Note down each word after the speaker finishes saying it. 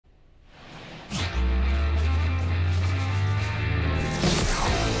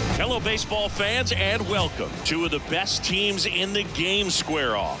baseball fans, and welcome. Two of the best teams in the game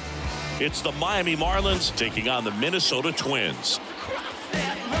square off. It's the Miami Marlins taking on the Minnesota Twins.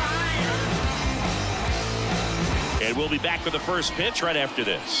 And we'll be back with the first pitch right after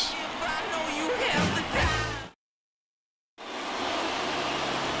this.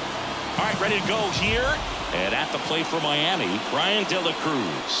 All right, ready to go here. And at the plate for Miami, Bryan De La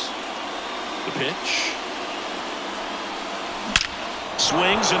Cruz. The pitch.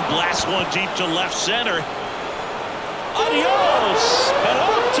 Swings and blasts one deep to left center. Adios,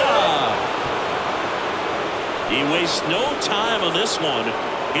 Peralta. He wastes no time on this one.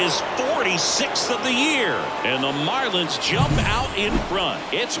 His 46th of the year. And the Marlins jump out in front.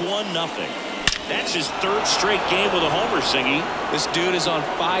 It's 1-0. That's his third straight game with a homer, Singy. This dude is on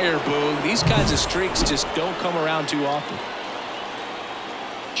fire, Boog. These kinds of streaks just don't come around too often.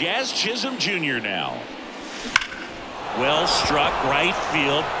 Jazz Chisholm Jr. now. Well struck right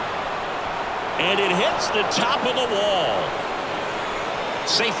field. And it hits the top of the wall.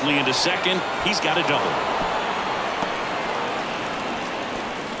 Safely into second. He's got a double.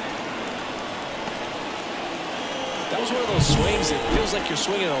 That was one of those swings that feels like you're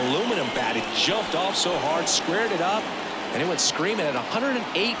swinging an aluminum bat. It jumped off so hard, squared it up, and it went screaming at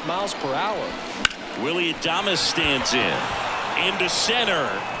 108 miles per hour. Willy Adames stands in. Into center.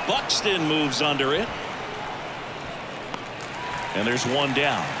 Buxton moves under it. And there's one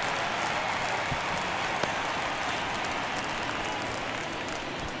down.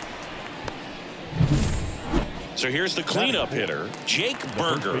 So here's the cleanup hitter, Jake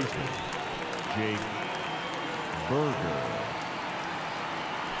Burger. Jake Burger.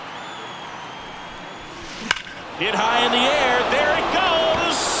 Hit high in the air. There it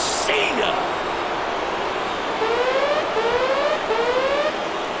goes. See ya.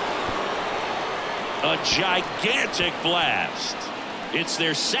 A gigantic blast. It's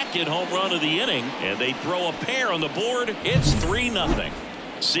their second home run of the inning, and they throw a pair on the board. It's 3-0.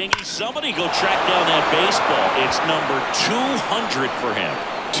 Singy, somebody go track down that baseball. It's number 200 for him.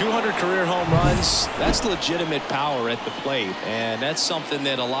 200 career home runs. That's legitimate power at the plate, and that's something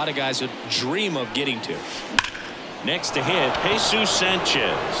that a lot of guys would dream of getting to. Next to hit, Jesus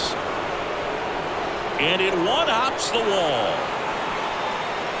Sanchez. And it one-hops the wall.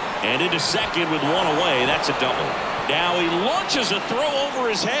 And into second with one away. That's a double. Now he launches a throw over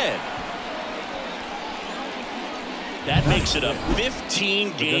his head. That makes it a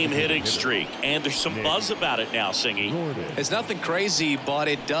 15-game hitting streak. And there's some buzz about it now, Singy. It's nothing crazy, but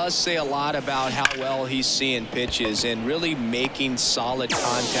it does say a lot about how well he's seeing pitches and really making solid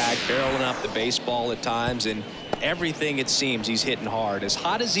contact, barreling up the baseball at times, and everything it seems he's hitting hard. As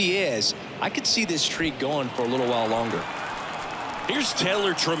hot as he is, I could see this streak going for a little while longer. Here's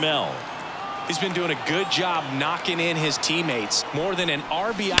Taylor Trammell. He's been doing a good job knocking in his teammates. More than an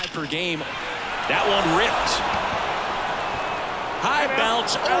RBI per game. That one ripped. High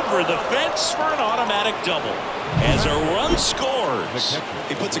bounce over the fence for an automatic double. As a run scores.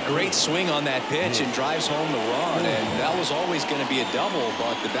 He puts a great swing on that pitch and drives home the run. And that was always going to be a double.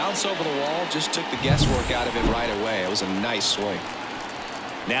 But the bounce over the wall just took the guesswork out of it right away. It was a nice swing.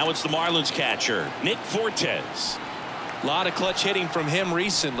 Now it's the Marlins catcher, Nick Fortes. A lot of clutch hitting from him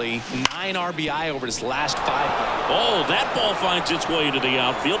recently. 9 RBI over his last 5. Oh, that ball finds its way into the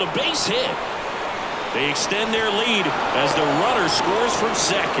outfield. A base hit. They extend their lead as the runner scores from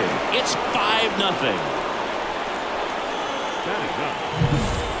second. It's 5-0.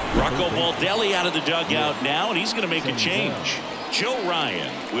 Rocco Baldelli out of the dugout now, and he's going to make a change. Joe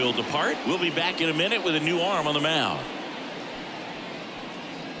Ryan will depart. We'll be back in a minute with a new arm on the mound.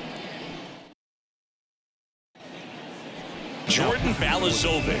 Jordan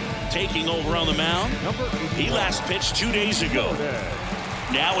Balazovic taking over on the mound. He last pitched 2 days ago.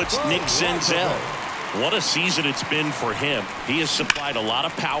 Now it's Nick Senzel. What a season it's been for him. He has supplied a lot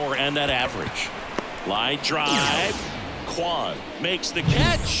of power and that average. Line drive. Kwan makes the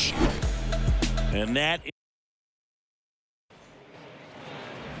catch. And that.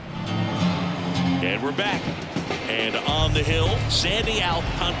 And we're back. And on the hill, Sandy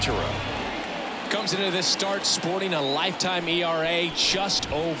Alcantara. Comes into this start sporting a lifetime ERA just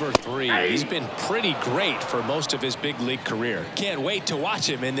over 3. He's been pretty great for most of his big league career. Can't wait to watch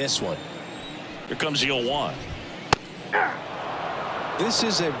him in this one. Here comes the 0-1. This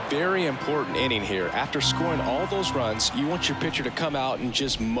is a very important inning here. After scoring all those runs, you want your pitcher to come out and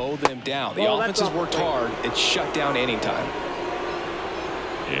just mow them down. The offense has worked hard. It's shut down inning time.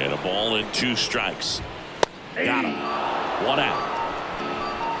 And a ball and 2 strikes. Got him. 1 out.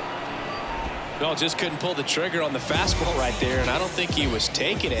 No, just couldn't pull the trigger on the fastball right there, and I don't think he was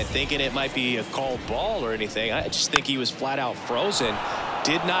taking it, thinking it might be a called ball or anything. I just think he was flat out frozen.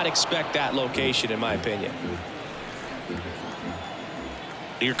 Did not expect that location, in my opinion.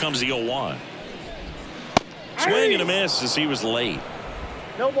 Here comes the 0-1. Swing and a miss as he was late.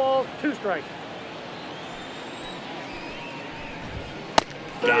 No balls, 2 strikes.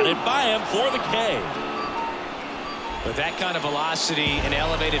 Got it by him for the K. With that kind of velocity and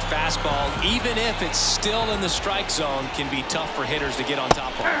elevated fastball, even if it's still in the strike zone, can be tough for hitters to get on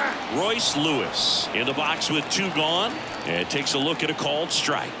top of. Royce Lewis in the box with 2 gone, and takes a look at a called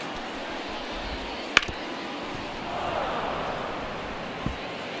strike.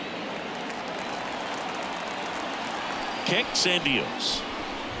 Kicks and deals.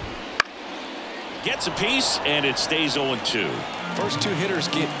 Gets a piece, and it stays 0-2. First 2 hitters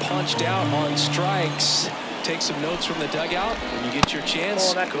get punched out on strikes. Take some notes from the dugout. When you get your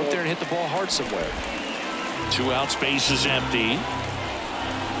chance, go up there and hit the ball hard somewhere. 2 out, space is empty.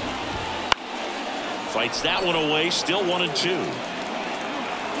 Fights that one away, still 1-2.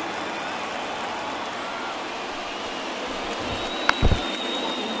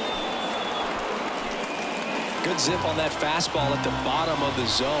 Good zip on that fastball at the bottom of the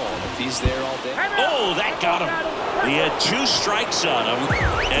zone. If he's there all day. Oh, that got him. He had 2 strikes on him,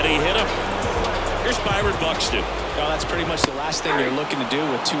 and he hit him. Here's Byron Buxton. Well, that's pretty much the last thing you're looking to do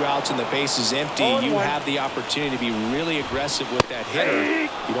with 2 outs and the bases empty. You have the opportunity to be really aggressive with that hitter.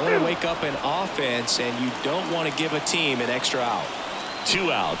 You don't want to wake up an offense, and you don't want to give a team an extra out.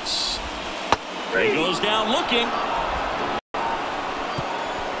 2 outs. He goes down looking.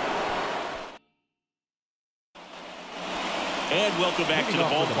 And welcome back to the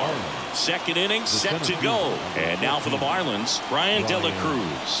ballpark. Second inning set to go. And now for the Marlins, Brian De La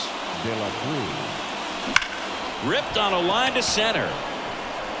Cruz. Ripped on a line to center.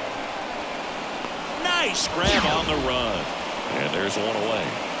 Nice grab on the run. And there's one away.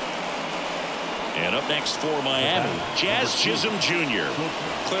 And up next for Miami, Jazz Chisholm Jr.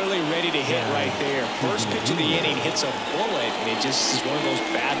 Clearly ready to hit right there. First pitch of the inning hits a bullet, and it just is one of those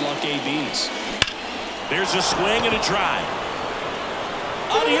bad luck ABs. There's a swing and a drive.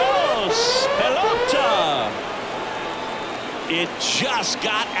 Adios, pelota. It just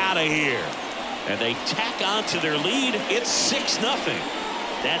got out of here. And they tack on to their lead. It's 6-0.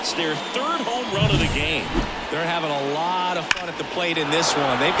 That's their 3rd home run of the game. They're having a lot of fun at the plate in this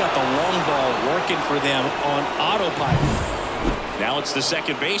one. They've got the long ball working for them on autopilot. Now it's the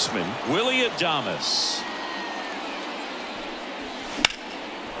second baseman, Willy Adames.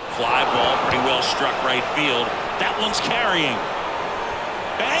 Fly ball pretty well struck right field. That one's carrying.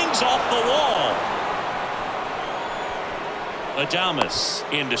 Bangs off the wall. Adames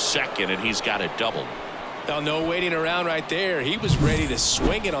into second, and he's got a double. Now, no waiting around right there. He was ready to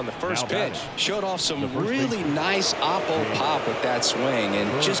swing it on the first pitch. Showed off some really nice oppo pop with that swing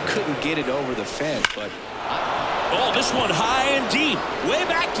and just couldn't get it over the fence. But oh, this one high and deep, way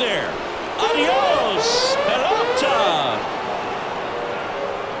back there. Adios, pelota.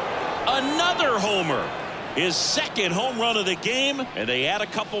 Another homer. His 2nd home run of the game, and they add a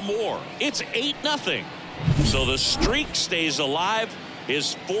couple more. It's 8-0. So the streak stays alive.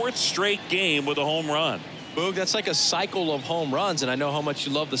 His 4th straight game with a home run. Boog, that's like a cycle of home runs, and I know how much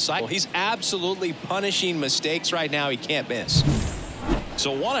you love the cycle. He's absolutely punishing mistakes right now. He can't miss.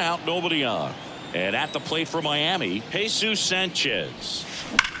 So 1 out, nobody on. And at the plate for Miami, Jesus Sanchez.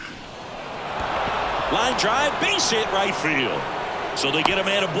 Line drive, base hit right field. So they get a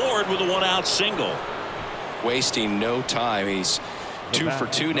man aboard with a 1-out single. Wasting no time. He's 2 for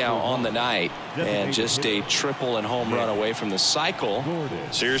 2 now on the night, and just a triple and home run away from the cycle.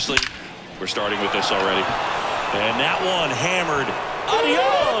 Seriously, we're starting with this already. And that one hammered.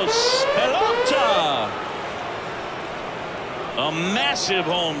 Adios, pelota. A massive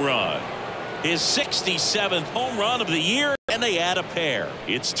home run. His 67th home run of the year, and they add a pair.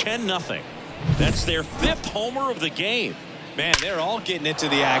 It's 10-0. That's their 5th homer of the game. Man, they're all getting into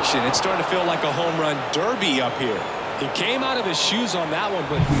the action. It's starting to feel like a home run derby up here. He came out of his shoes on that one,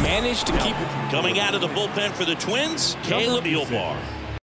 but managed to keep it. Coming out of the bullpen for the Twins, Caleb Eulbar.